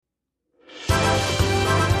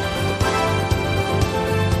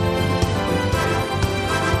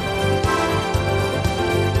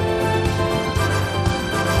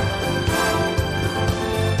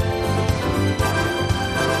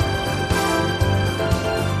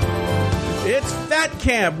Fat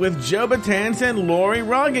Camp with Joe Batanz and Lori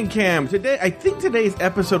Roggenkamp. Today, I think today's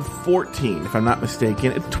episode 14, if I'm not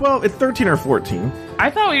mistaken. It's 13 or 14.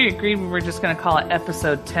 I thought we agreed we were just going to call it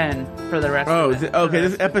episode 10 for the rest of it. Okay,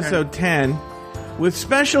 this is episode 10 with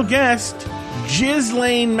special guest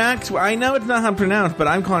Ghislaine Maxwell. I know it's not how to pronounce, but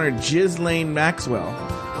I'm calling her Ghislaine Maxwell.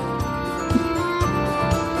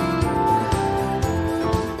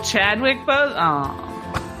 Chadwick Boseman.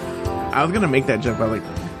 Oh. I was going to make that joke, but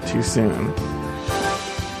too soon.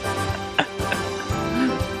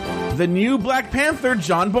 The new Black Panther,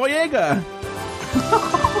 John Boyega.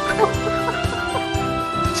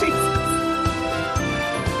 Jesus.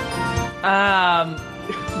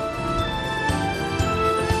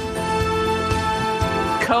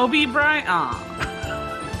 Kobe Bryant.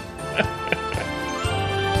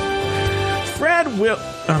 Fred Will.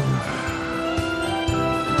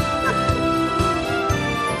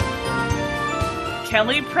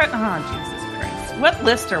 Kelly Oh, Jesus Christ. What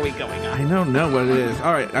list are we going on? I don't know what it is.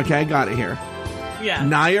 All right. Okay, I got it here. Yeah.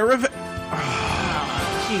 Naya Rivera.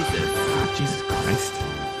 Oh, Jesus. Oh, Jesus Christ.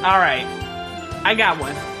 All right. I got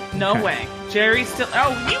one. No Okay. way. Jerry still...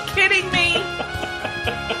 Oh, you kidding me?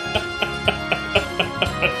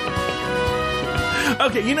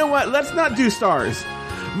 Okay, you know what? Let's not do stars.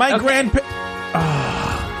 My Okay. grandpa...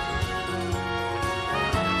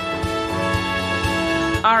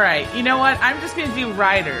 All right. You know what? I'm just going to do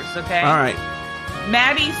writers, okay? All right.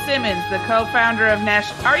 Maddie Simmons, the co-founder of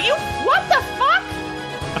National... Are you... What the fuck?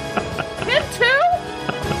 Him too?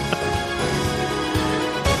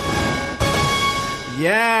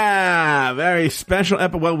 Yeah, very special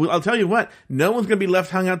episode. Well, I'll tell you what. No one's going to be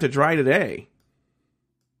left hung out to dry today.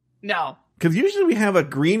 No. Because usually we have a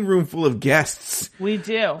green room full of guests We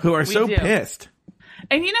do. who are We so do. pissed.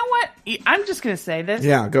 And you know what? I'm just going to say this.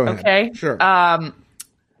 Yeah, go ahead. Okay? Sure.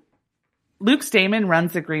 Luke Stamen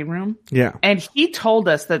runs the green room. Yeah. And he told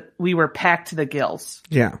us that we were packed to the gills.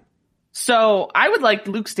 Yeah. So I would like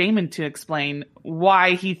Luke Stamen to explain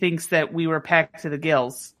why he thinks that we were packed to the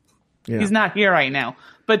gills. Yeah. He's not here right now.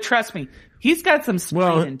 But trust me, he's got some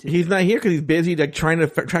explaining to do. He's not here because he's busy trying to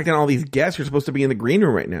track down all these guests who are supposed to be in the green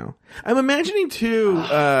room right now. I'm imagining too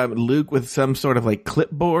Luke with some sort of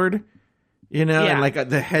clipboard, Yeah. and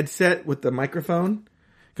the headset with the microphone,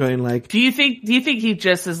 going Do you think he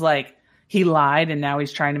just is he lied and now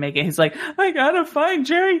he's trying to make it? He's like, I gotta find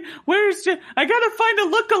Jerry. Where's Jerry? I gotta find a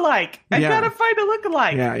lookalike.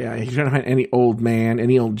 Yeah. He's trying to find any old man,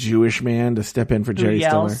 any old Jewish man to step in for Jerry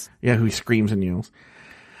Stiller. yells. Yeah, who screams and yells.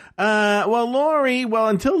 Lori,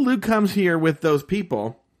 until Luke comes here with those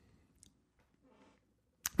people,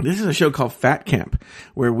 this is a show called Fat Camp,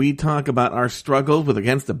 where we talk about our struggles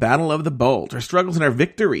against the Battle of the Bulge, our struggles and our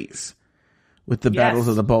victories with the battles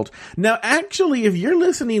of the Bulge. Now, actually, if you're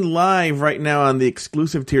listening live right now on the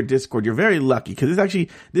exclusive tier Discord, you're very lucky, because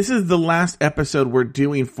this is the last episode we're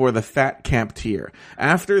doing for the Fat Camp tier.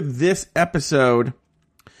 After this episode,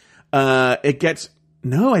 it gets...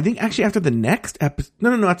 No, I think actually after the next episode...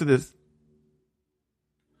 No, after this...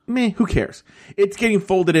 Who cares? It's getting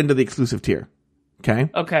folded into the exclusive tier.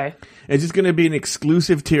 Okay? Okay. It's just going to be an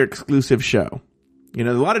exclusive tier, exclusive show. A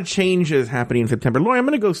lot of changes happening in September. Lori, I'm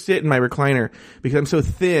going to go sit in my recliner because I'm so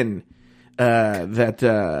thin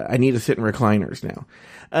that I need to sit in recliners now.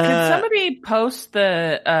 Can somebody post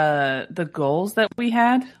the goals that we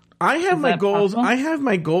had? I have my goals. Possible? I have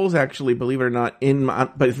my goals actually, believe it or not,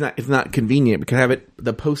 but it's not convenient because I have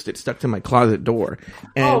the Post-it stuck to my closet door.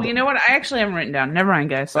 And, You know what? I actually haven't written down. Never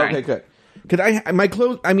mind, guys. Sorry. Okay, good. Because my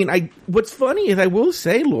clothes. What's funny is I will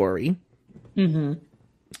say, Lori,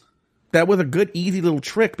 that was a good, easy little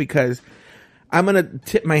trick because I'm gonna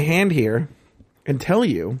tip my hand here and tell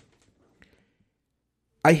you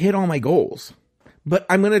I hit all my goals. But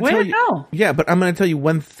I'm gonna tell you, yeah. But I'm gonna tell you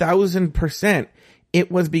 1,000%.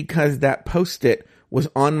 It was because that Post-it was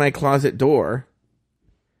on my closet door,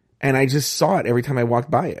 and I just saw it every time I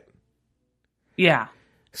walked by it. Yeah.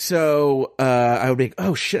 So I would be like,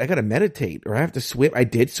 oh shit, I gotta meditate, or I have to swim. I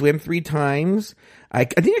did swim 3 times. I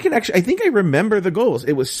think I remember the goals.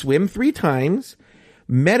 It was swim 3 times,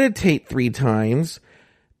 meditate 3 times,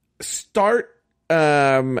 start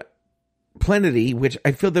Plenity, which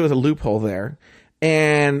I feel there was a loophole there,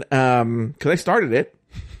 and because I started it.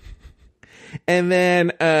 And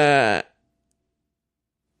then, no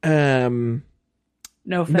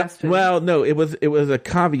fast food. Well, no, it was a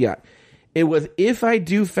caveat. It was if I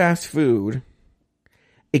do fast food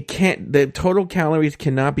the total calories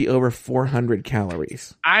cannot be over 400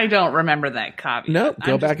 calories. I don't remember that caveat. Nope.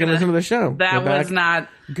 Go back and listen to the show. That was not.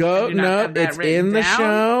 It's in the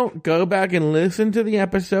show. Go back and listen to the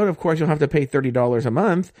episode. Of course, you'll have to pay $30 a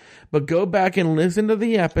month, but go back and listen to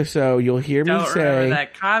the episode. You'll hear me say remember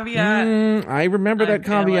that caveat. I remember that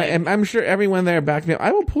caveat, and I'm sure everyone there backed me up.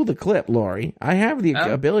 I will pull the clip, Lori. I have the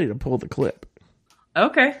ability to pull the clip.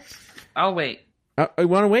 Okay, I'll wait. You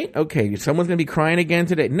want to wait? Okay, someone's going to be crying again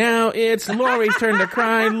today. Now it's Lori's turn to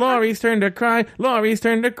cry. Lori's turn to cry. Lori's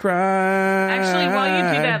turn to cry. Actually, while you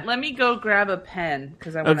do that, let me go grab a pen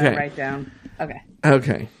because I want to write down. Okay.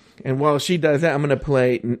 Okay. And while she does that, I'm going to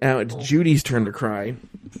play. Now it's Judy's turn to cry.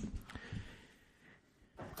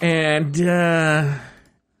 And that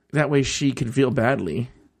way she can feel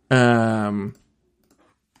badly. But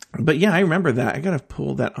yeah, I remember that. I got to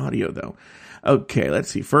pull that audio, though. Okay, let's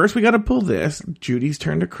see. First, we got to pull this. Judy's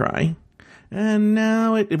turn to cry. And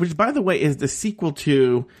now which by the way is the sequel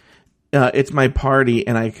to It's My Party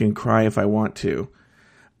and I Can Cry If I Want to.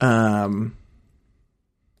 Okay.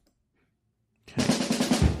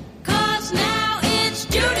 'Cause now it's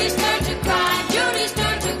Judy's turn to cry. Judy's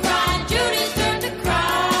turn to cry. Judy's turn to cry.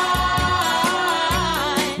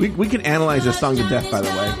 We can analyze this song to death, by the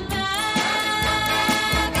way.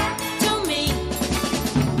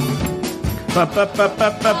 Judy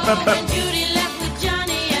left with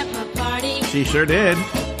Johnny at my party. She sure did.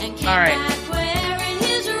 And came All right. back wearing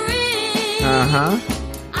his ring. Uh-huh.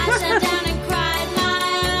 I sat down and cried my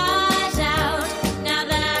eyes out. Now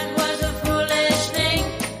that was a foolish thing.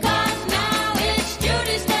 'Cause now it's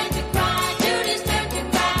Judy's turn to cry. Judy's turn to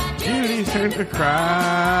cry. Judy's turn to cry.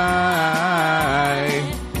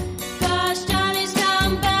 'Cause Johnny's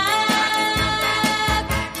come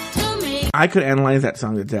back to me. I could analyze that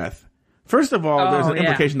song to death. First of all, there's an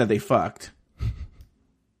implication that they fucked.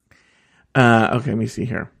 Okay, let me see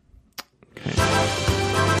here. Okay.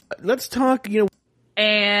 Let's talk,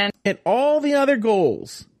 And all the other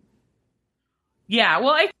goals. yeah,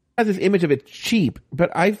 well, Has this image of it cheap,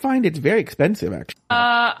 but I find it's very expensive, actually.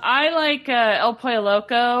 I like El Pollo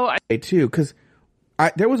Loco. Too, because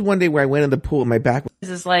there was one day where I went in the pool and my back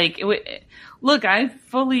Is like, look, I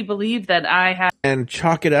fully believe that I have. and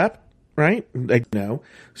chalk it up. Right? Like, no.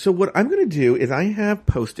 So what I'm going to do is I have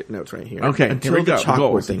Post-it notes right here. Okay. Until the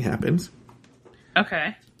chalkboard thing happens.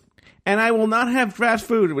 Okay. And I will not have fast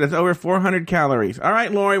food that's over 400 calories. All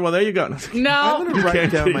right, Lori. Well, there you go. No. I'm going to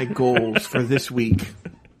write down my goals for this week.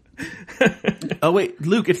 Oh, wait.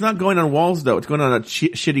 Luke, it's not going on walls, though. It's going on a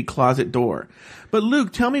shitty closet door. But,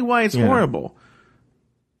 Luke, tell me why it's horrible.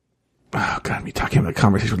 Oh, God. I'm talking about a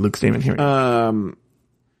conversation with Luke Stamen here.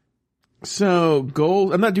 So,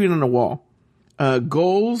 goals. I'm not doing it on a wall.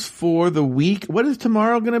 Goals for the week. What is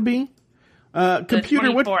tomorrow going to be? Computer.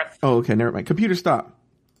 The 24th. Oh, okay. Never mind. Computer, stop.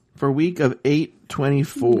 For week of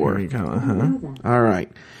 8/24. There you go. Uh-huh. All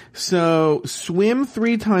right. So, swim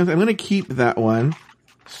 3 times. I'm going to keep that one.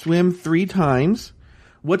 Swim 3 times.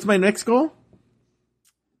 What's my next goal?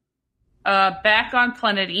 Back on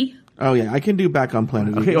Plenity. Oh, yeah. I can do back on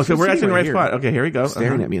planet. Okay. So we're actually in the right spot. Okay. Here we go.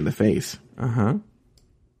 Staring at me in the face. Uh-huh.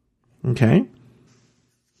 Okay.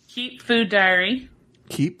 Keep Food Diary.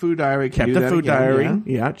 Keep food diary. Kept the food diary.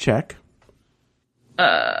 Yeah, check.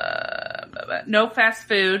 No fast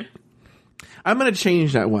food. I'm going to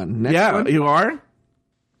change that one. Next one. You are?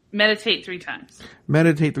 Meditate 3 times.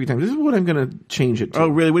 Meditate 3 times. This is what I'm going to change it to. Oh,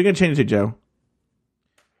 really? What are you going to change it to, Joe?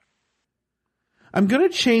 I'm going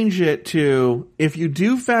to change it to if you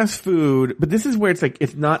do fast food, but this is where it's like,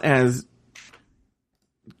 it's not as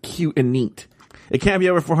cute and neat. It can't be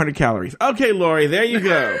over 400 calories. Okay, Lori, there you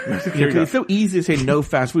go. It's so easy to say no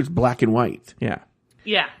fast food. It's black and white. Yeah.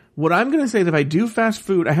 Yeah. What I'm going to say is if I do fast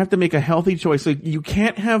food, I have to make a healthy choice. So you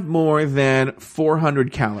can't have more than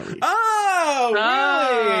 400 calories. Oh,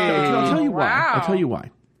 really? I'll tell you why. Wow. I'll tell you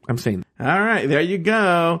why. I'm saying, all right, there you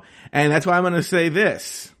go. And that's why I'm going to say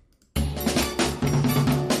this. Well,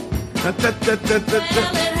 it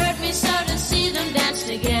hurt me so to see them dance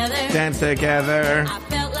together. Dance together. I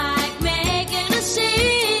felt like making a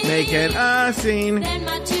scene. Making a scene. Then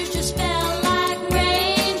my tears just fell like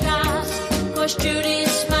raindrops. 'Cause Judy's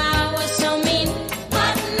smile was so mean.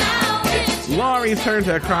 But now it's Lori's turn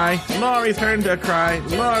to cry. Lori's turn to cry.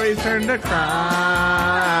 Lori's turn to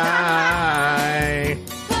cry.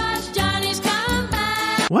 'cause Johnny's come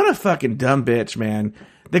back. What a fucking dumb bitch, man.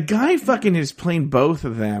 The guy fucking is playing both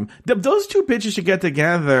of them. Those two bitches should get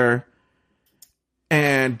together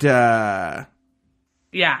and Yeah.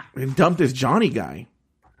 dump this Johnny guy.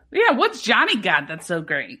 Yeah, what's Johnny got that's so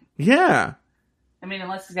great? Yeah. I mean,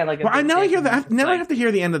 unless he's got like a... Well, big now I dick hear and that. it's Now I like- have to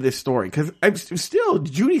hear the end of this story because I'm still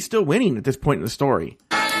Judy's still winning at this point in the story.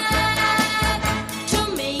 I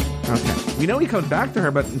Okay. We know he comes back to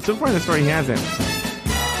her, but so far in the story he hasn't.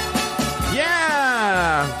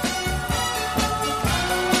 Yeah!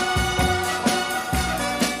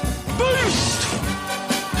 Boost!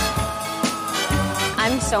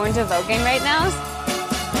 I'm so into voguing right now.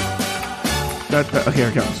 Okay, here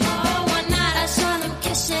it goes. Oh, one night I saw them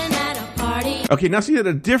kissing at a party. Okay, now she's at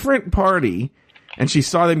a different party, and she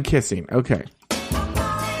saw them kissing. Okay.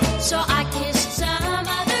 So I kissed some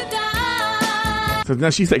other guy. So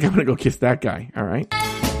now she's like, I'm gonna go kiss that guy. All right.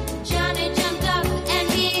 Johnny jumped up and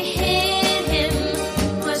he hit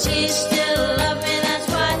him. 'Cause he still loved me, that's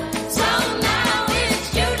what. So now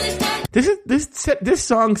it's Judy's turn. This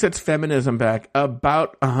song sets feminism back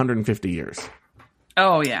about 150 years.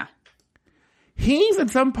 Oh yeah. He's at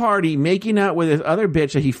some party making out with this other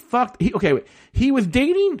bitch that he fucked. He was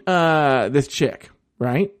dating this chick,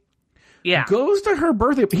 right? Yeah. Goes to her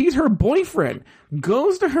birthday. He's her boyfriend.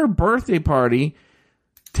 Goes to her birthday party,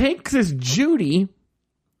 takes this Judy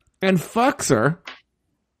and fucks her.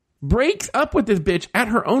 Breaks up with this bitch at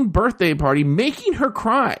her own birthday party, making her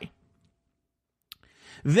cry.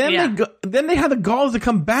 Then they have the galls to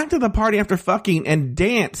come back to the party after fucking and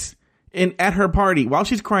dance at her party while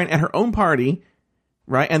she's crying at her own party,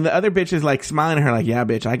 right? And the other bitch is like smiling at her like, yeah,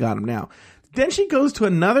 bitch, I got him now. Then she goes to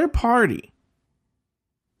another party.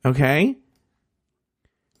 Okay?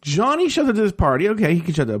 Johnny shows up to this party. Okay, he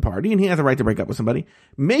can show up to a party, and he has a right to break up with somebody.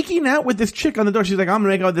 Making out with this chick on the door. She's like, I'm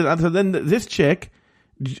going to make out with this. So then this chick,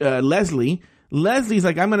 Leslie's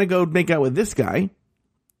like, I'm going to go make out with this guy.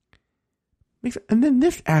 And then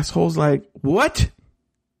this asshole's like, what?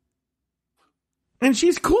 And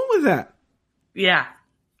she's cool with that. Yeah.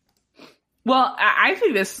 Well, I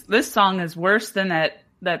think this song is worse than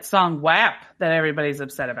that song WAP that everybody's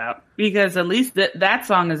upset about. Because at least that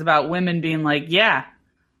song is about women being like, yeah,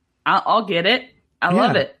 I'll get it. I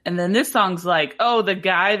love it. And then this song's like, oh, the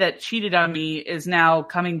guy that cheated on me is now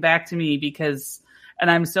coming back to me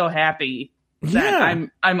and I'm so happy that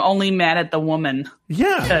I'm only mad at the woman.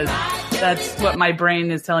 Yeah. Because that's what my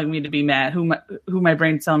brain is telling me to be mad, who my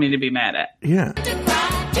brain's telling me to be mad at. Yeah.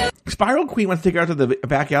 Spiral Queen wants to take her out to the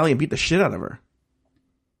back alley and beat the shit out of her.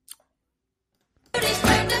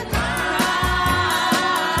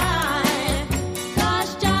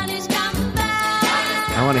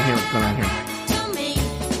 I want to hear what's going on here. I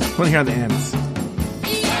want to hear how the ends.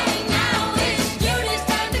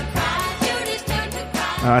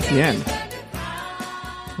 Oh, that's the end.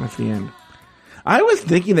 That's the end. I was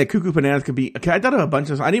thinking that Cuckoo Bananas could be. Okay, I thought of a bunch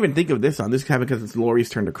of. I didn't even think of this song. This happened because it's Lori's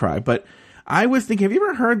turn to cry. But I was thinking, have you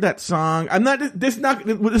ever heard that song? I'm not. This not.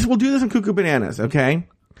 This we'll do this in Cuckoo Bananas, okay?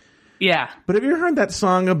 Yeah. But have you ever heard that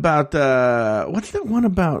song about what's that one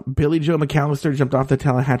about Billy Joe McAllister jumped off the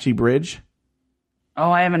Tallahatchie Bridge? Oh,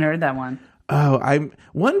 I haven't heard that one. Oh, I'd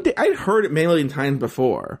heard it a million times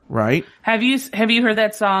before, right? Have you heard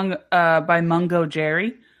that song by Mungo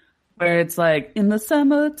Jerry? Where it's like, in the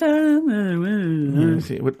summertime. Let me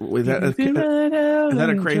see. Is that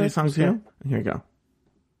a crazy song too? Here you go.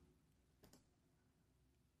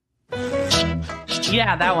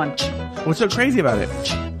 Yeah, that one. What's so crazy about it?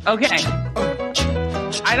 Okay.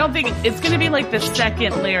 I don't think it's going to be like the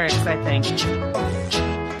second lyrics, I think.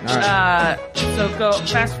 All right. So go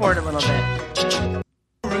fast forward a little bit.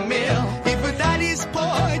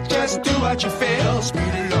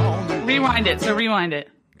 Rewind it. So rewind it.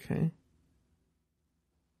 Okay.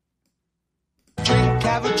 Drink,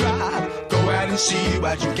 have a drive, go out and see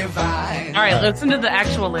what you can find. All right, listen to the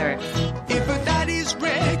actual lyrics. If her daddy's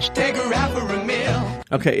rich, take her out for a meal.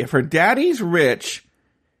 Okay, if her daddy's rich,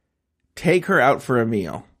 take her out for a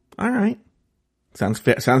meal. All right. Sounds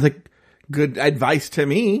like good advice to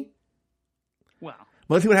me. Well,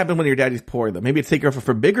 let's see what happens when your daddy's poor, though. Maybe it's take her out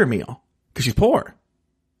for a bigger meal because she's poor,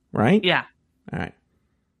 right? Yeah. All right.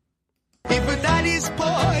 If her daddy's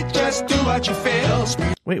poor, just do what you feel.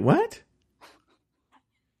 Wait, what?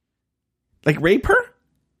 Like rape her?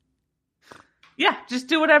 Yeah, just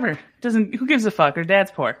do whatever. Who gives a fuck? Her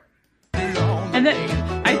dad's poor. And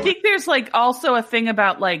then I think there's like also a thing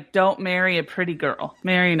about like don't marry a pretty girl,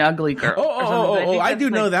 marry an ugly girl. I do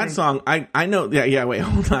know that song. I know. Yeah. Wait,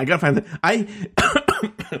 hold on. I gotta find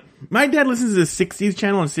that. My dad listens to the 60s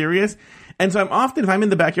channel on Sirius, and so I'm often, if I'm in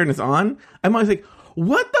the backyard and it's on, I'm always like,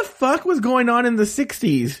 what the fuck was going on in the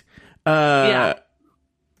 60s? Yeah.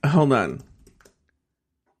 Hold on.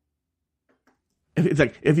 It's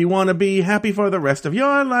like, if you want to be happy for the rest of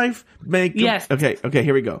your life, Yes. Okay,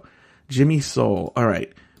 here we go. Jimmy Soul. All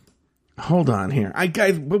right. Hold on here. I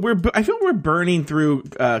feel we're burning through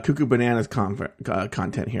Cuckoo Bananas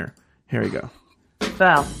content here. Here we go.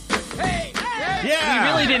 Well. Yeah. We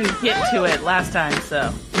really didn't get to it last time,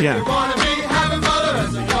 so. Yeah. You wanna be happy for the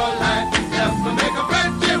rest of your life. Never make a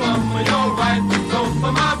friendship woman your wife. So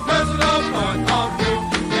for my personal point of view,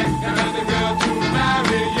 get another girl to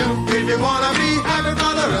marry you. If you wanna be happy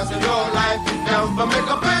for the rest of your life, never make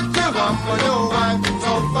a friendship woman your wife.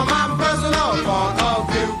 So for my personal point of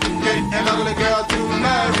view, get another girl to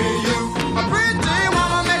marry you. A pretty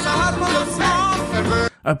woman makes a husband look small.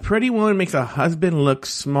 A pretty woman makes a husband look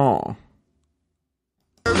small.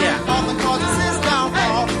 Yeah. All the causes is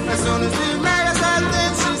downfall. As soon as he marries her,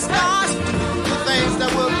 then she starts to do the things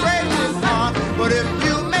that will break his heart. But if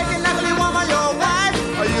you make an ugly woman your wife,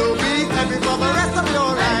 you'll be happy for the rest of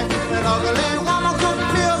your life. An ugly woman cooks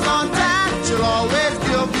meals on time. She'll always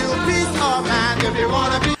give you peace of mind. If you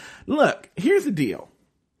wanna be Look, here's the deal.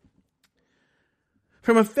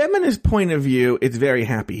 From a feminist point of view, it's very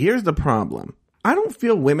happy. Here's the problem. I don't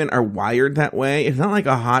feel women are wired that way. It's not like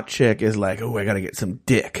a hot chick is like, oh, I gotta get some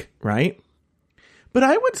dick, right? But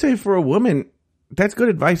I would say for a woman, that's good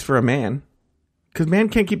advice for a man. Because men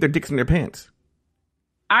can't keep their dicks in their pants.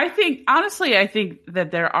 I think that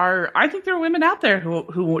there are women out there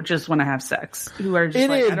who just want to have sex, who are just It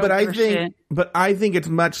like, is, I don't but give a shit. I think it's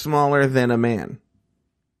much smaller than a man.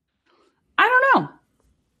 I don't know.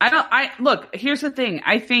 Look, here's the thing.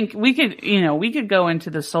 I think we could go into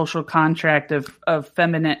the social contract of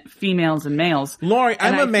feminine females and males. Lori,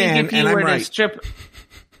 I'm a man and I'm right.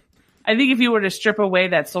 I think if you were to strip away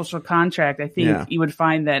that social contract, I think you would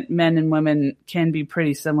find that men and women can be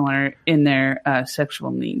pretty similar in their sexual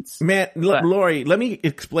needs. Man, Lori, let me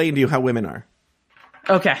explain to you how women are.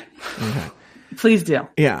 Okay. Please do.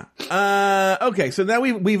 Yeah. Okay. So now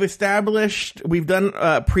we've established, we've done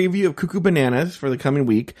a preview of Cuckoo Bananas for the coming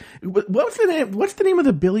week. What's the name of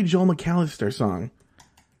the Billy Joel McAllister song?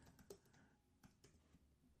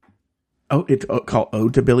 Oh, it's called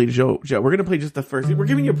Ode to Billy Joel. We're going to play just the first. We're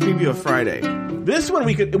giving you a preview of Friday. This one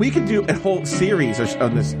we could do a whole series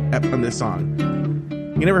on this song.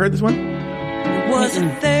 You never heard this one? It was the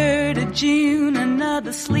 3rd of June,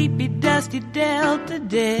 another sleepy, dusty Delta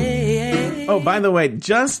day. Oh, by the way,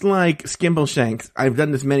 just like Skimbleshanks, I've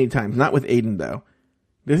done this many times, not with Aiden though.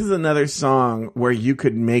 This is another song where you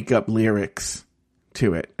could make up lyrics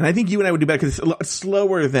to it. And I think you and I would do better because it's a lot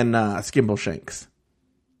slower than Skimbleshanks.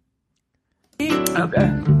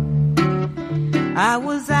 Okay. I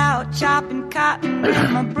was out chopping cotton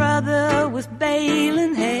and my brother was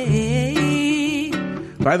baling hay.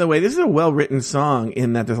 By the way, this is a well-written song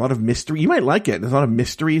in that there's a lot of mystery. You might like it. There's a lot of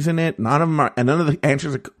mysteries in it. None of them are, and none of the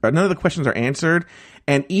questions are answered.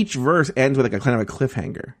 And each verse ends with like a kind of a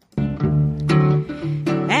cliffhanger.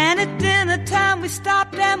 And at dinner time we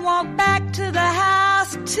stopped and walked back to the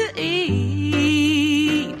house to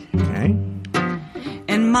eat. Okay.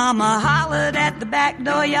 And Mama hollered at the back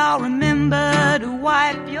door, y'all remember to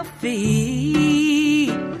wipe your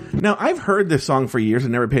feet. Now, I've heard this song for years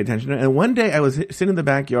and never paid attention to it. And one day I was sitting in the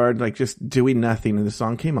backyard, like just doing nothing, and the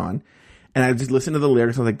song came on. And I just listened to the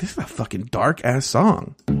lyrics. I was like, this is a fucking dark-ass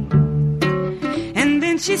song. And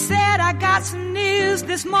then she said, I got some news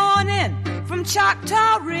this morning from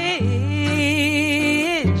Choctaw Ridge.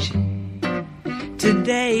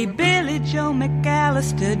 Today, Billy Joe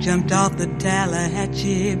McAllister jumped off the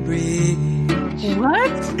Tallahatchie Bridge.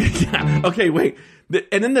 What? Yeah. Okay, wait.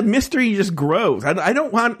 And then the mystery just grows. I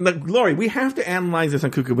don't want... Like, Lori, we have to analyze this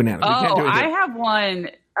on Cuckoo Bananas. We can't do it I here. have one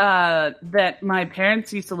that my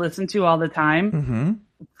parents used to listen to all the time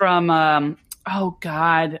from... oh,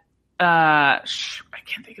 God. I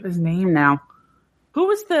can't think of his name now. Who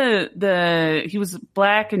was he was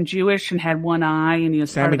black and Jewish and had one eye and he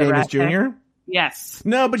was Sammy part of the Davis Rat Pack? Jr.? Yes.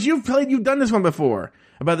 No, but you've done this one before.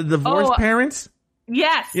 About the divorced parents?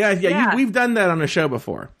 Yes. Yeah. We've done that on the show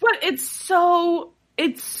before. But it's so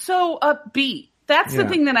upbeat. That's the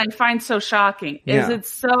thing that I find so shocking. Is it's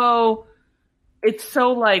so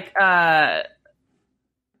like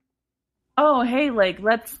oh hey, like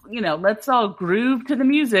let's all groove to the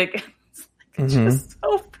music. It's just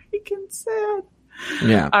so freaking sad.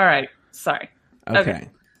 Yeah. All right. Sorry. Okay.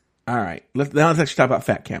 All right. Let's actually talk about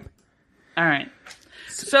Fat Camp. All right.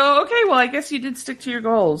 So, okay, well, I guess you did stick to your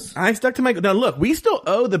goals. I stuck to my... Now, look, we still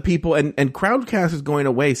owe the people, and Crowdcast is going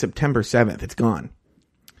away September 7th. It's gone.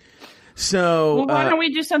 So... Well, why don't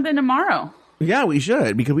we do something tomorrow? Yeah, we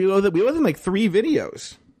should, because we owe them like 3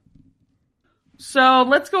 videos. So,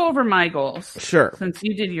 let's go over my goals. Sure. Since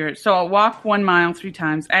you did yours. So, I'll walk 1 mile 3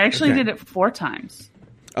 times. I actually did it 4 times.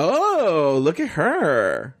 Oh, look at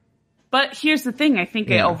her. But here's the thing. I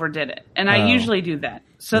think I overdid it. And I usually do that.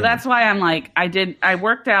 So that's why I'm like, I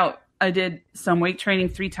worked out. I did some weight training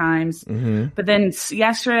 3 times. But then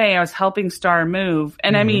yesterday I was helping Star move.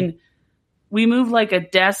 And I mean, we moved like a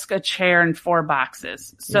desk, a chair, and 4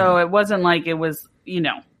 boxes. So it wasn't like it was,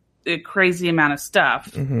 a crazy amount of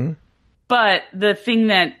stuff. Mm-hmm. But the thing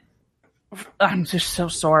that I'm just so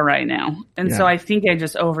sore right now. And so I think I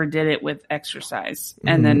just overdid it with exercise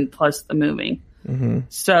and then plus the moving. Mm-hmm.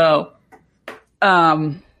 So,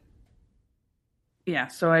 yeah,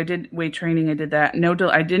 so I did weight training. I did that.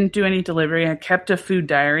 I didn't do any delivery. I kept a food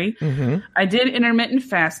diary. Mm-hmm. I did intermittent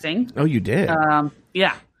fasting. Oh, you did?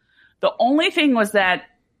 Yeah. The only thing was that,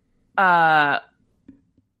 I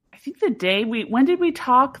think the day when did we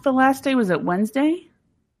talk the last day? Was it Wednesday?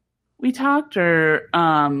 We talked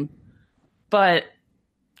but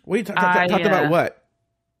Wait, talked about what?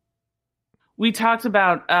 We talked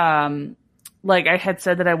about, like I had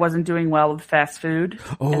said that I wasn't doing well with fast food.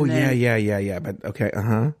 Oh, yeah. But okay.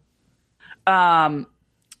 Uh-huh.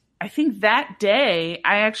 I think that day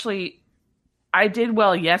I did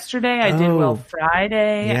well yesterday. I did well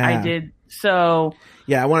Friday. Yeah. I did so.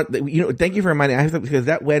 Yeah, I want to, thank you for reminding me, because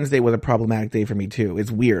that Wednesday was a problematic day for me too.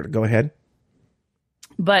 It's weird. Go ahead.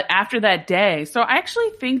 But after that day, so I actually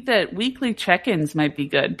think that weekly check-ins might be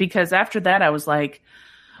good, because after that I was like,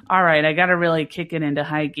 all right, I got to really kick it into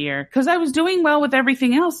high gear, because I was doing well with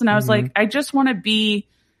everything else. And I was like, I just want to be,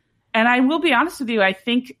 and I will be honest with you, I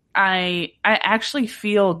think I actually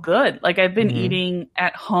feel good. Like I've been eating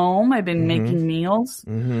at home. I've been making meals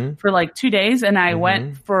for like 2 days, and I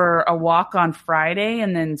went for a walk on Friday,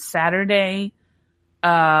 and then Saturday,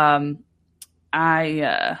 I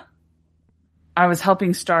was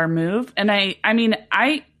helping Star move. And I mean,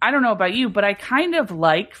 I don't know about you, but I kind of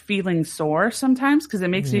like feeling sore sometimes, because it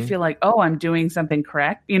makes me feel like, oh, I'm doing something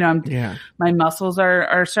correct. My muscles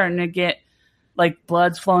are starting to get like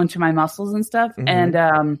blood's flowing to my muscles and stuff.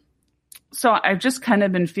 And so I've just kind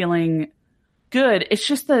of been feeling good. It's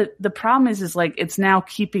just the problem is like, it's now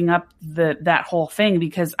keeping up that whole thing,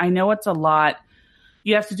 because I know it's a lot.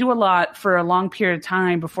 You have to do a lot for a long period of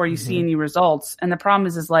time before you see any results. And the problem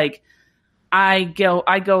is like, I go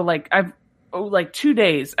like I've 2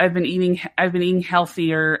 days I've been eating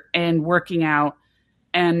healthier and working out,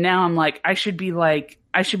 and now I'm like I should be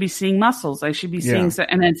seeing muscles. I should be seeing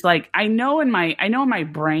and it's like I know in my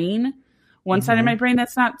brain, one side of my brain,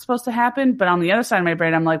 that's not supposed to happen, but on the other side of my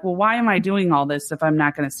brain I'm like, well, why am I doing all this if I'm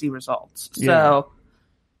not going to see results? So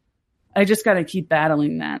I just got to keep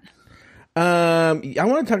battling that. I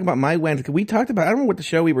want to talk about my Wednesday. We talked about, I don't know what the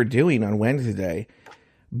show we were doing on Wednesday,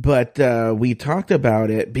 but we talked about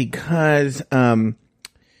it because I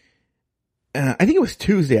think it was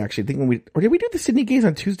Tuesday, actually. I think did we do the Sydney Gaze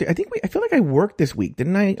on Tuesday? I feel like I worked this week,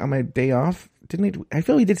 didn't I? On my day off, didn't I? I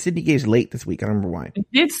feel we did Sydney Gaze late this week. I don't remember why. We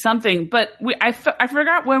did something, but I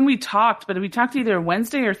forgot when we talked, but we talked either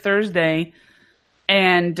Wednesday or Thursday,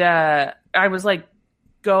 and I was like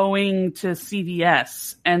going to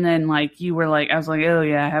CVS, and then like you were like, I was like, oh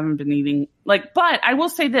yeah, I haven't been eating like, but I will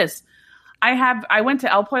say this. I went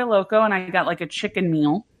to El Pollo Loco and I got like a chicken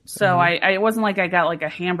meal. So it wasn't like I got like a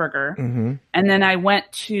hamburger. And then I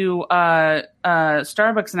went to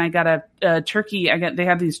Starbucks and I got a turkey. They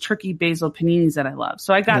have these turkey basil paninis that I love.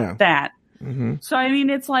 So I got that. So I mean,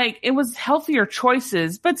 it's like it was healthier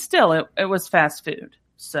choices, but still it was fast food.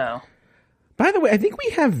 So by the way, I think we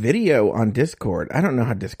have video on Discord. I don't know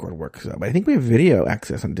how Discord works though, but I think we have video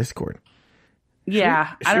access on Discord. Yeah,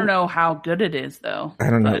 sure. I don't know how good it is, though. I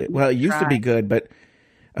don't know. Well, it used to be good, but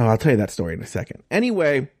I'll tell you that story in a second.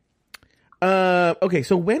 Anyway, okay,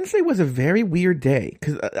 so Wednesday was a very weird day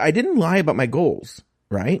because I didn't lie about my goals,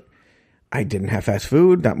 right? I didn't have fast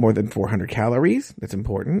food, not more than 400 calories. That's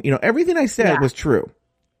important. Everything I said was true.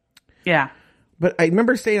 Yeah. But I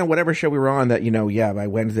remember saying on whatever show we were on that, my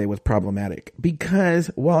Wednesday was problematic because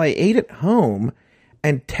while I ate at home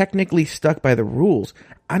and technically stuck by the rules,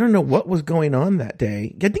 I don't know what was going on that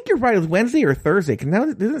day. I think you're right. It was Wednesday or Thursday. Because now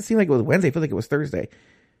it doesn't seem like it was Wednesday. I feel like it was Thursday.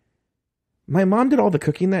 My mom did all the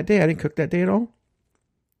cooking that day. I didn't cook that day at all.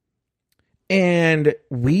 And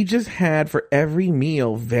we just had for every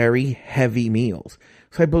meal very heavy meals.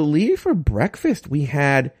 So I believe for breakfast we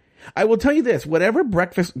had, I will tell you this, whatever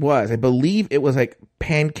breakfast was, I believe it was like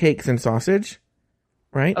pancakes and sausage,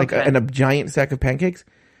 right? Okay. Like a giant sack of pancakes.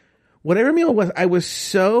 Whatever meal it was, I was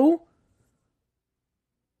so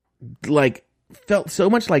felt so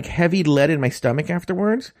much like heavy lead in my stomach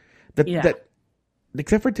afterwards that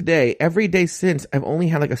except for today, every day since I've only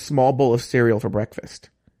had like a small bowl of cereal for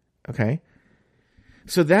breakfast. Okay.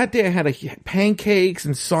 So that day I had pancakes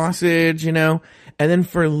and sausage, and then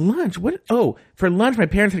for lunch, for lunch, my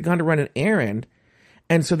parents had gone to run an errand.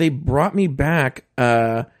 And so they brought me back,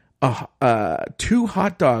 2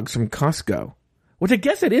 hot dogs from Costco, which I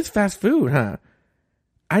guess it is fast food, huh?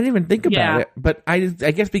 I didn't even think about it, but I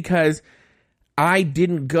guess because I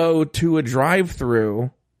didn't go to a drive-through.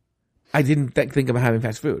 I didn't think about having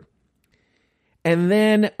fast food. And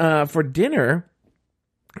then for dinner,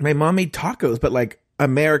 my mom made tacos, but like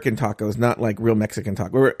American tacos, not like real Mexican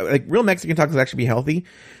tacos. Like real Mexican tacos actually be healthy.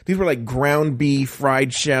 These were like ground beef,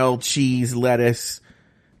 fried shell, cheese, lettuce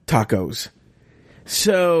tacos.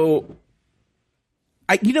 So,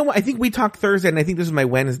 you know what? I think we talked Thursday, and I think this was my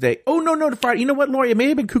Wednesday. Oh, no, Friday. You know what, Lori? It may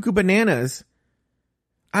have been Cuckoo Bananas.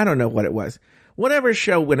 I don't know what it was. Whatever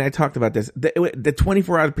show when I talked about this, the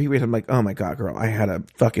 24 hours previous, I'm like, oh my God, girl, I had a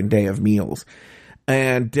fucking day of meals.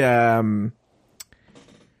 And,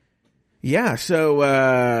 yeah, so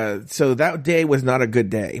that day was not a good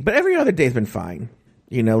day, but every other day's been fine.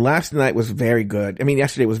 You know, last night was very good. I mean,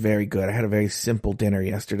 yesterday was very good. I had a very simple dinner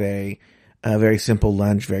yesterday, a very simple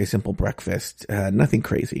lunch, very simple breakfast, nothing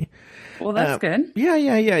crazy. Well, that's good. Yeah.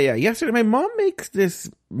 Yesterday, my mom makes this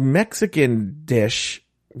Mexican dish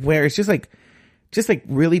where it's just like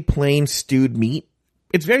really plain stewed meat.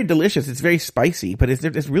 It's very delicious. It's very spicy, but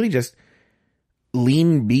it's really just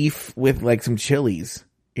lean beef with like some chilies,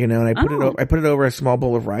 you know, and I put it over a small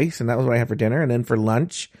bowl of rice, and that was what I had for dinner. And then for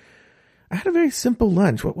lunch, I had a very simple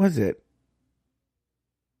lunch. What was it?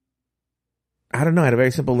 I don't know. I had a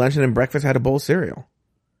very simple lunch, and then breakfast I had a bowl of cereal.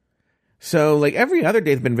 So like every other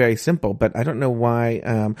day has been very simple, but I don't know why.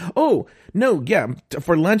 For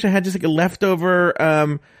lunch I had just like a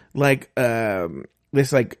leftover,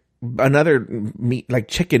 this like another meat, like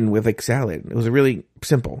chicken with like salad. It was really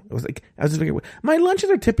simple. It was like, I was just thinking, my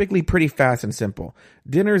lunches are typically pretty fast and simple.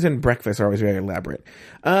 Dinners and breakfasts are always very elaborate.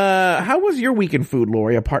 How was your weekend food,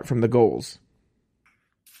 Lori, apart from the goals?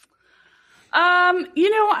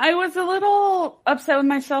 I was a little upset with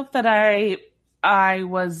myself that I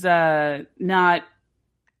was not.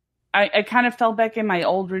 I kind of fell back in my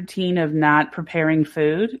old routine of not preparing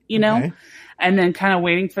food, know, and then kind of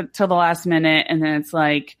waiting till the last minute, and then it's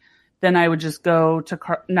like, then I would just go to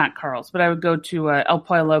not Carl's, but I would go to El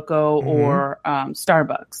Pollo Loco or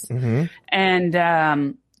Starbucks, and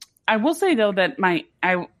I will say though that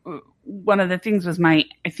one of the things was I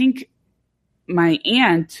think my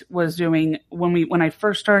aunt was doing when I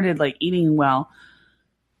first started like eating well.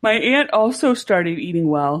 My aunt also started eating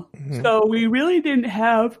well, so we really didn't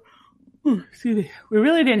have. We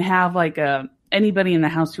really didn't have like anybody in the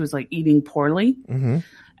house who was like eating poorly.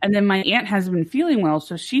 And then my aunt hasn't been feeling well,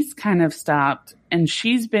 so she's kind of stopped, and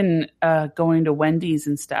she's been going to Wendy's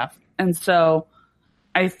and stuff. And so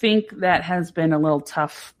I think that has been a little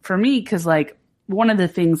tough for me because like one of the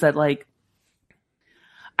things that like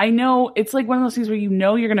I know it's like one of those things where you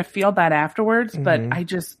know you're going to feel bad afterwards, but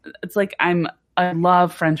it's like I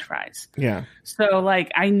love French fries. Yeah. So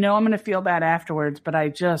like, I know I'm going to feel bad afterwards, but I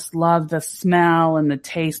just love the smell and the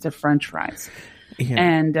taste of French fries. Yeah.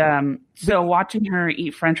 And so watching her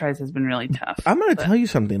eat French fries has been really tough. I'm going to tell you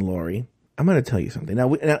something, Lori. I'm going to tell you something.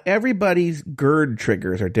 Now everybody's GERD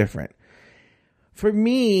triggers are different. For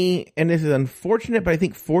me, and this is unfortunate, but I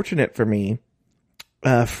think fortunate for me,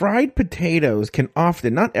 fried potatoes can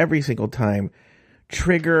often, not every single time,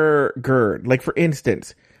 trigger GERD. Like for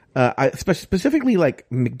instance, specifically like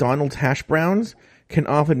McDonald's hash browns can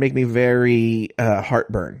often make me very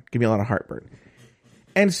heartburn, give me a lot of heartburn.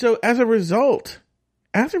 And so as a result,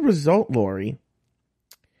 Lori,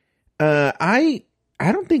 I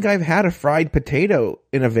don't think I've had a fried potato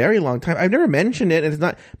in a very long time. I've never mentioned it, and it's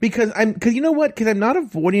not because you know what? Because I'm not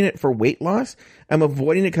avoiding it for weight loss. I'm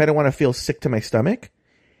avoiding it because I don't want to feel sick to my stomach.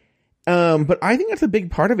 But I think that's a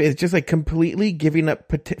big part of it. It's just like completely giving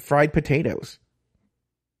up fried potatoes.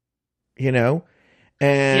 You know,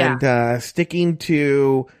 and sticking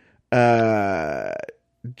to like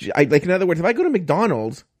in other words, if I go to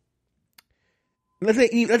McDonald's,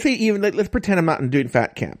 let's pretend I'm not doing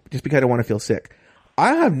fat camp just because I don't want to feel sick.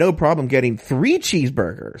 I have no problem getting 3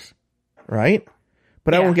 cheeseburgers, right?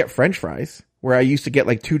 But I won't get French fries where I used to get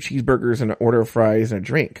like 2 cheeseburgers and an order of fries and a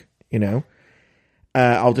drink. You know,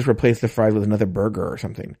 I'll just replace the fries with another burger or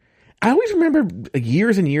something. I always remember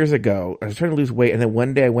years and years ago, I was trying to lose weight, and then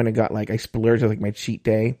one day I went and got I splurged on like my cheat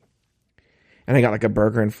day, and I got like a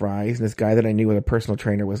burger and fries, and this guy that I knew with a personal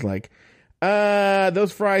trainer was like,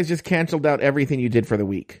 those fries just canceled out everything you did for the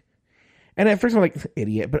week. And at first I'm like,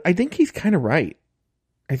 idiot, but I think he's kind of right.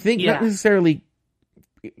 I think not necessarily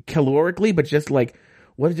calorically, but just like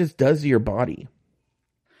what it just does to your body.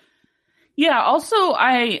 Yeah. Also,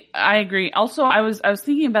 I agree. Also, I was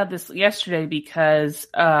thinking about this yesterday because,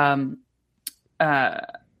 so I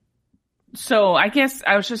guess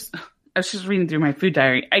I was just reading through my food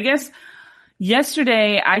diary. I guess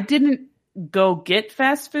yesterday I didn't go get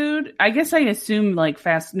fast food. I guess I assumed like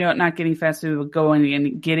not getting fast food, but going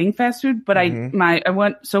and getting fast food. But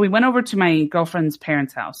we went over to my girlfriend's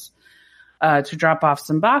parents' house to drop off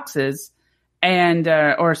some boxes and,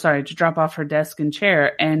 to drop off her desk and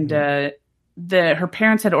chair. And, her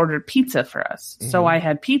parents had ordered pizza for us. So I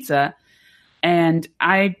had pizza and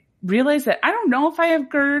I realized that I don't know if I have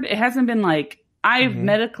GERD. It hasn't been like, I've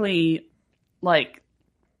medically like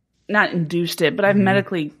not induced it, but I've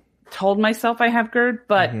medically told myself I have GERD,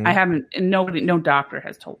 but I haven't, and no doctor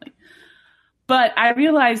has told me. But I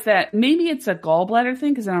realized that maybe it's a gallbladder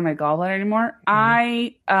thing because I don't have my gallbladder anymore.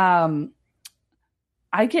 I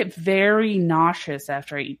get very nauseous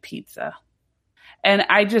after I eat pizza. And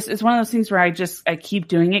it's one of those things where I keep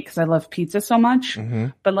doing it because I love pizza so much.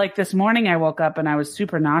 But like this morning I woke up and I was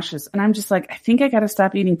super nauseous and I'm just like, I think I got to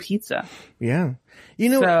stop eating pizza. Yeah.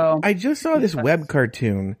 I just saw this web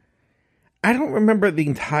cartoon. I don't remember the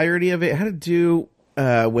entirety of it. It had to do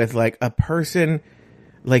with like a person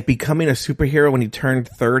like becoming a superhero when he turned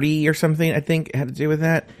 30 or something. I think it had to do with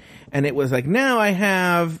that. And it was like, now I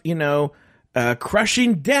have,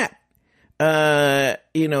 crushing debt.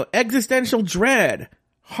 Existential dread,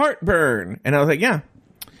 heartburn. And I was like, yeah,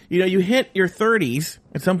 you hit your 30s,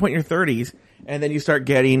 at some point in your 30s, and then you start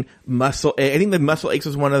getting muscle. I think the muscle aches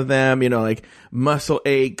was one of them, like muscle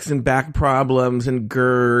aches and back problems and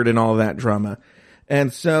GERD and all that drama.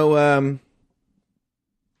 And so,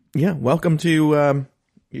 welcome to,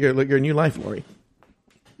 your new life, Lori.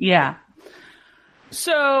 Yeah.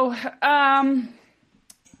 So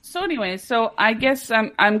anyway, I guess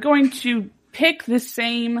I'm going to pick the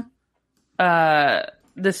same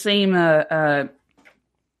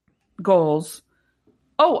goals.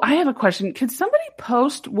 Oh, I have a question. Could somebody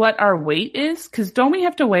post what our weight is? Because don't we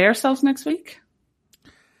have to weigh ourselves next week?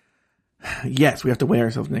 Yes, we have to weigh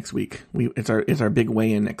ourselves next week. It's our big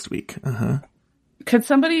weigh-in next week. Could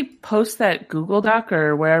somebody post that Google Doc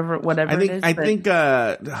or whatever it is? I think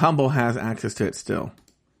Humble has access to it still.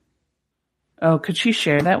 Oh, could she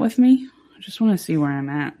share that with me? I just want to see where I'm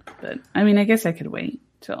at. But I mean, I guess I could wait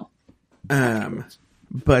till.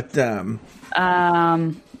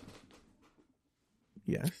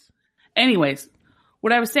 Yes. Anyways,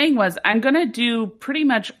 what I was saying was I'm going to do pretty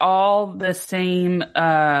much all the same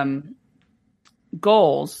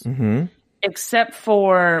goals, except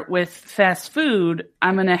for with fast food,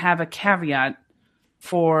 I'm going to have a caveat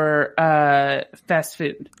for fast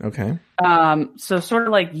food. Okay. So sort of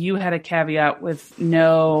like you had a caveat with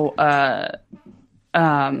no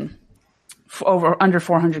under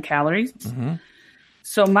 400 calories.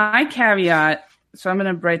 So my caveat, so I'm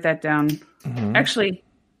going to write that down. Actually,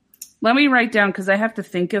 let me write down because I have to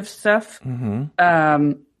think of stuff.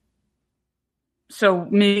 So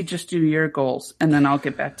maybe just do your goals and then I'll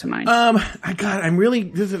get back to mine.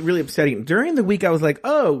 This is really upsetting. During the week, I was like,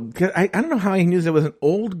 I don't know how I knew there was an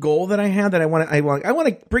old goal that I had that I want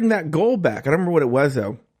to bring that goal back. I don't remember what it was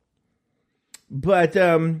though. But,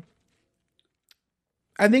 I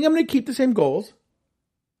think I'm going to keep the same goals.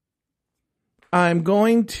 I'm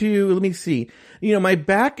going to, let me see. My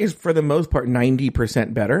back is for the most part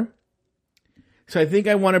 90% better. So I think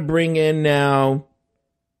I want to bring in now,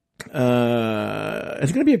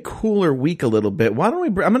 it's going to be a cooler week a little bit.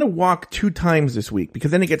 I'm going to walk 2 times this week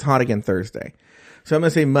because then it gets hot again Thursday. So I'm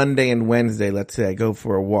going to say Monday and Wednesday, let's say I go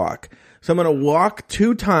for a walk. So I'm going to walk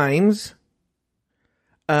 2 times.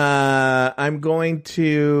 I'm going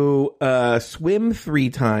to, swim 3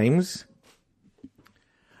 times.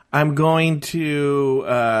 I'm going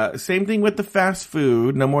to, same thing with the fast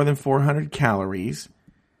food, no more than 400 calories.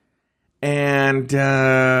 And,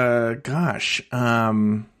 yeah.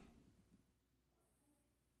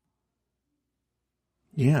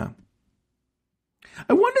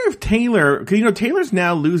 I wonder if Taylor, because Taylor's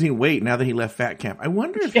now losing weight now that he left Fat Camp. I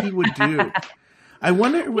wonder if he would do. I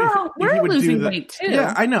wonder if he would losing do weight too.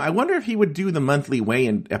 Yeah, I know. I wonder if he would do the monthly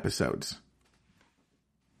weigh-in episodes.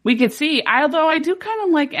 We could see. Although I do kind of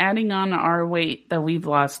like adding on our weight that we've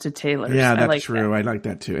lost to Taylor's. Yeah, that's true. I like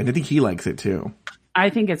that too, and I think he likes it too. I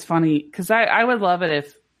think it's funny because I would love it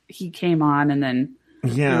if he came on and then.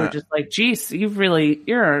 Yeah, we were just like, geez,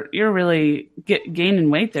 you're really gaining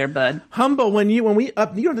weight there, bud. Humble, when you don't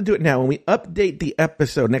have to do it now. When we update the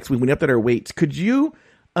episode next week, when we update our weights, could you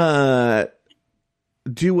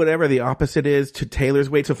do whatever the opposite is to Taylor's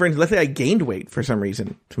weight? So, for instance, let's say I gained weight for some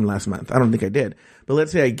reason from last month. I don't think I did, but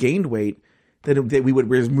let's say I gained weight, that we would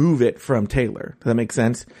remove it from Taylor. Does that make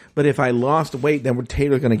sense? But if I lost weight, then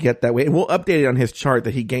Taylor's going to get that weight, and we'll update it on his chart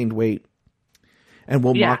that he gained weight, and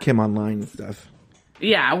we'll mock him online and stuff.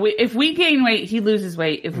 Yeah, if we gain weight, he loses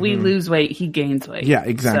weight. If we lose weight, he gains weight. Yeah,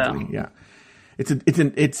 exactly. So. Yeah,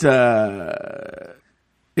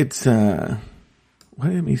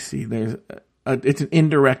 let me see. It's an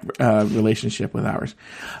indirect relationship with ours.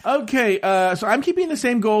 Okay, so I'm keeping the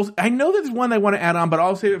same goals. I know there's one I want to add on, but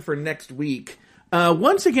I'll save it for next week.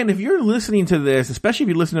 Once again, if you're listening to this, especially if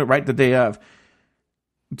you listen to it right the day of,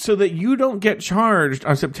 so that you don't get charged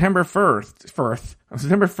on September 1st, on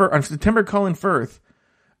September colon Firth,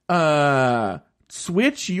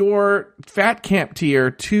 switch your Fat Camp tier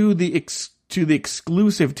to the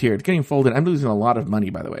exclusive tier. It's getting folded. I'm losing a lot of money,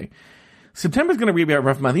 by the way. September's going to be a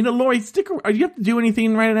rough month. You know, Lori, do you have to do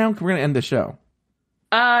anything right now? We're going to end the show.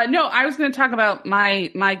 No, I was going to talk about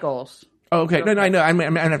my goals. Oh, okay. No, I know.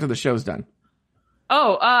 I'm after the show's done.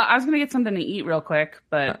 Oh, I was going to get something to eat real quick,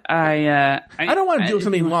 but I don't want to do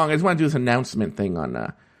something long. I just want to do this announcement thing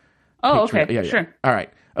on Oh, Patreon. okay. Yeah. Sure. All right.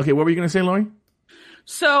 Okay, what were you going to say, Lori?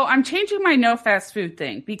 So I'm changing my no fast food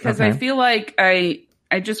thing because I feel like I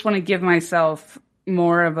just want to give myself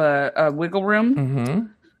more of a wiggle room. Mm-hmm.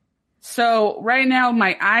 So right now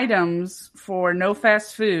my items for no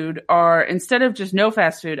fast food are, instead of just no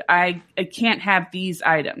fast food, I can't have these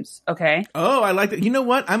items. Okay. Oh, I like that. You know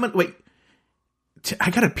what? Wait.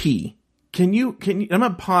 I gotta pee. Can you? I'm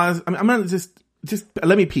gonna pause. I'm gonna just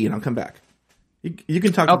let me pee and I'll come back. You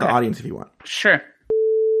can talk to the audience if you want. Sure.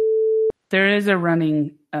 There is a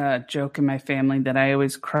running joke in my family that I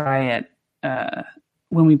always cry at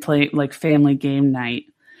when we play like family game night.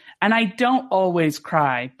 And I don't always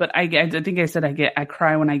cry, but I think I said I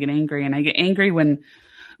cry when I get angry, and I get angry when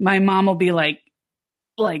my mom will be like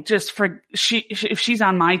just if she's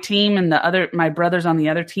on my team and my brother's on the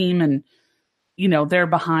other team, and you know they're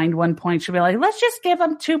behind 1 point, she'll be like, "Let's just give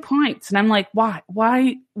them 2 points," and I'm like, "Why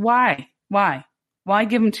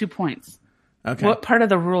give them 2 points? Okay, what part of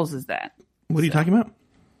the rules is that?" What are you talking about?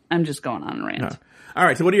 I'm just going on a rant. No. All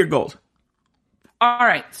right, so what are your goals? All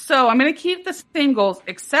right, so I'm going to keep the same goals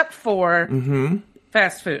except for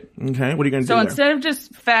fast food. Okay, what are you going to do? So instead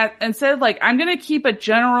of like, I'm going to keep a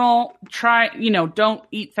general don't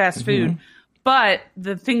eat fast food. But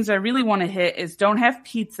the things I really want to hit is don't have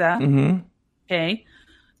pizza. Okay.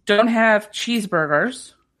 Don't have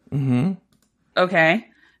cheeseburgers. Okay.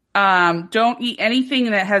 Don't eat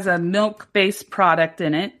anything that has a milk-based product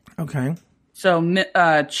in it. Okay. So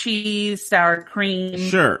cheese, sour cream.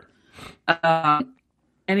 Sure.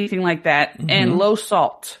 Anything like that, and low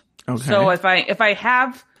salt. Okay. So if I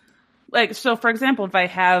have, like, so for example, if I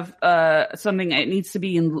have something, it needs to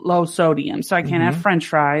be in low sodium, so I can't have French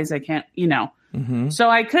fries. I can't, So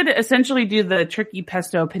I could essentially do the turkey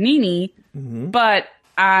pesto panini, but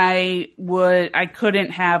I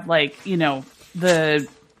couldn't have the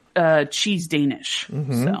cheese Danish.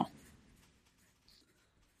 So,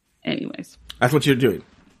 anyways, that's what you're doing.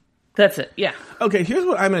 That's it. Yeah. Okay, here's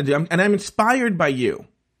what I'm going to do. I'm inspired by you.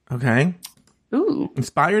 Okay? Ooh.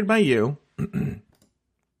 Inspired by you.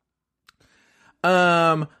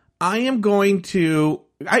 I am going to...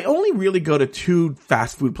 I only really go to 2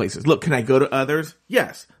 fast food places. Look, can I go to others?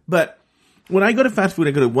 Yes. But when I go to fast food,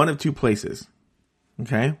 I go to one of 2 places.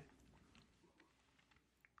 Okay?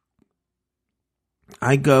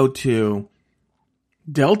 I go to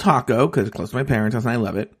Del Taco, because it's close to my parents' house and I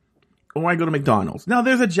love it. Or I go to McDonald's. Now,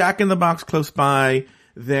 there's a Jack in the Box close by.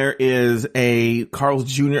 There is a Carl's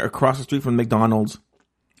Jr. across the street from McDonald's.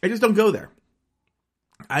 I just don't go there.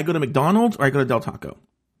 I go to McDonald's or I go to Del Taco.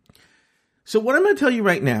 So what I'm going to tell you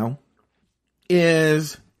right now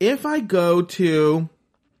is if I go to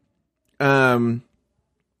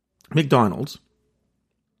McDonald's,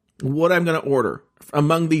 what I'm going to order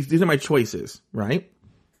among these are my choices, right?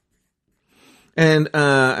 And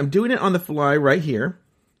I'm doing it on the fly right here.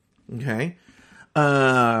 Okay.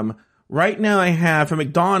 Right now I have for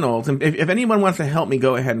McDonald's, and if anyone wants to help me,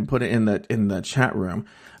 go ahead and put it in the chat room.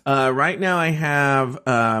 Right now I have,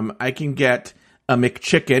 I can get a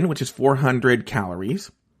McChicken, which is 400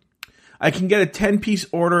 calories. I can get a 10-piece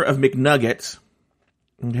order of McNuggets.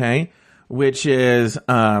 Okay. Which is,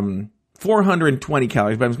 420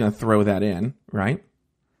 calories, but I'm just going to throw that in, right?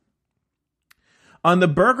 On the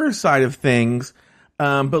burger side of things,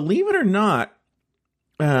 believe it or not,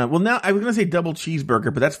 now I was going to say double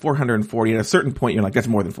cheeseburger, but that's 440. At a certain point, you're like, that's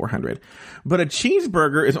more than 400. But a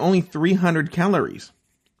cheeseburger is only 300 calories.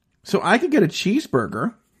 So I could get a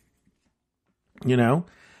cheeseburger, and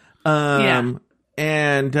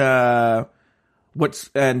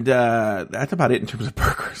that's about it in terms of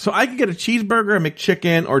burger. So I could get a cheeseburger, a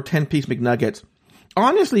McChicken, or 10-piece McNuggets.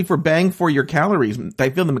 Honestly, for bang for your calories,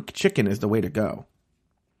 I feel the McChicken is the way to go.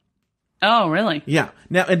 Oh, really? Yeah.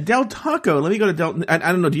 Now, at Del Taco, let me go to Del... I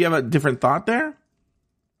don't know, do you have a different thought there?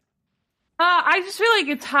 I just feel like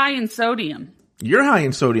it's high in sodium. You're high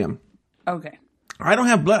in sodium. Okay. I don't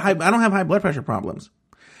have high blood pressure problems.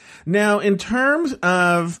 Now, in terms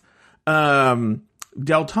of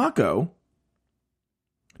Del Taco.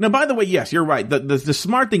 Now, by the way, yes, you're right. The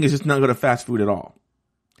smart thing is just not go to fast food at all.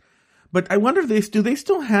 But I wonder if do they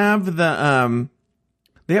still have the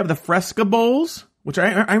they have the Fresca bowls, which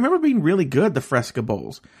I remember being really good. The Fresca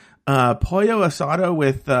bowls, pollo asado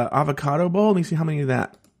with avocado bowl. Let me see how many of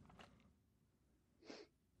that.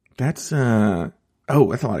 That's that's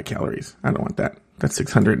a lot of calories. I don't want that. That's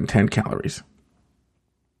 610 calories.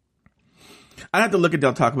 I'd have to look at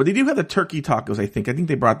Del Taco, but they do have the turkey tacos, I think. I think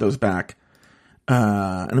they brought those back.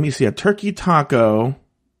 And let me see, a turkey taco.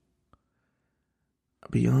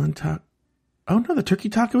 Beyond Taco. Oh, no, the turkey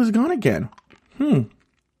taco is gone again. Let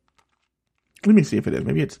me see if it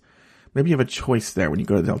is. Maybe you have a choice there when you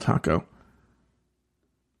go to Del Taco.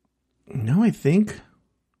 No, I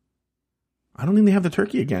don't think they have the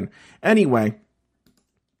turkey again. Anyway.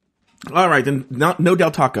 All right, then no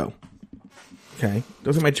Del Taco. Okay,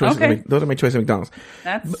 those are my choices. Okay. Those are my choices of McDonald's.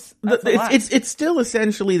 That's a lot. It's still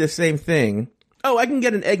essentially the same thing. Oh, I can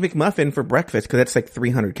get an Egg McMuffin for breakfast because that's like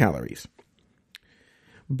 300 calories.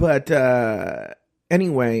 But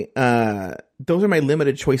anyway, those are my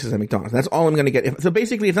limited choices at McDonald's. That's all I'm going to get. So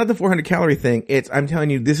basically, it's not the 400 calorie thing. I'm telling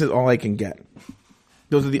you, this is all I can get.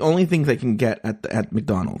 Those are the only things I can get at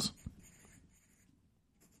McDonald's.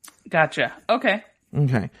 Gotcha. Okay.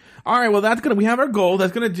 All right. Well, we have our goal.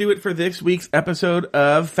 That's going to do it for this week's episode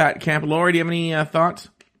of Fat Camp. Lori, do you have any thoughts?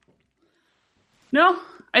 No,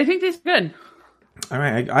 I think this is good. All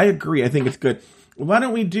right. I agree. I think it's good. Why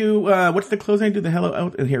don't we do, what's the closing? I do the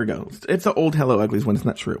hello. Here we go. It's the old Hello Uglies when it's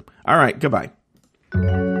not true. All right. Goodbye.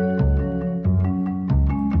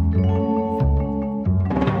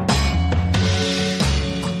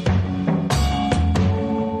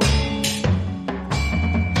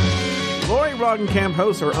 Roggenkamp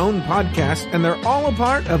hosts her own podcast, and they're all a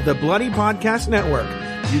part of the Bloody Podcast Network.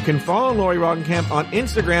 You can follow Lori Roggenkamp on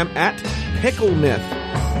Instagram at PickleMyth.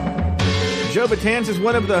 Joe Batanz is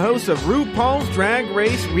one of the hosts of RuPaul's Drag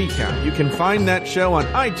Race Recap. You can find that show on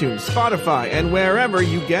iTunes, Spotify, and wherever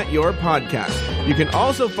you get your podcasts. You can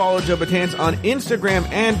also follow Joe Batanz on Instagram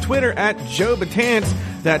and Twitter at Joe Batanz.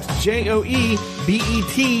 That's JoeBetance.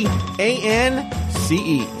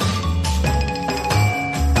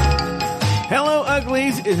 Hello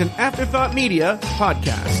Uglies is an Afterthought Media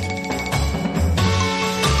podcast.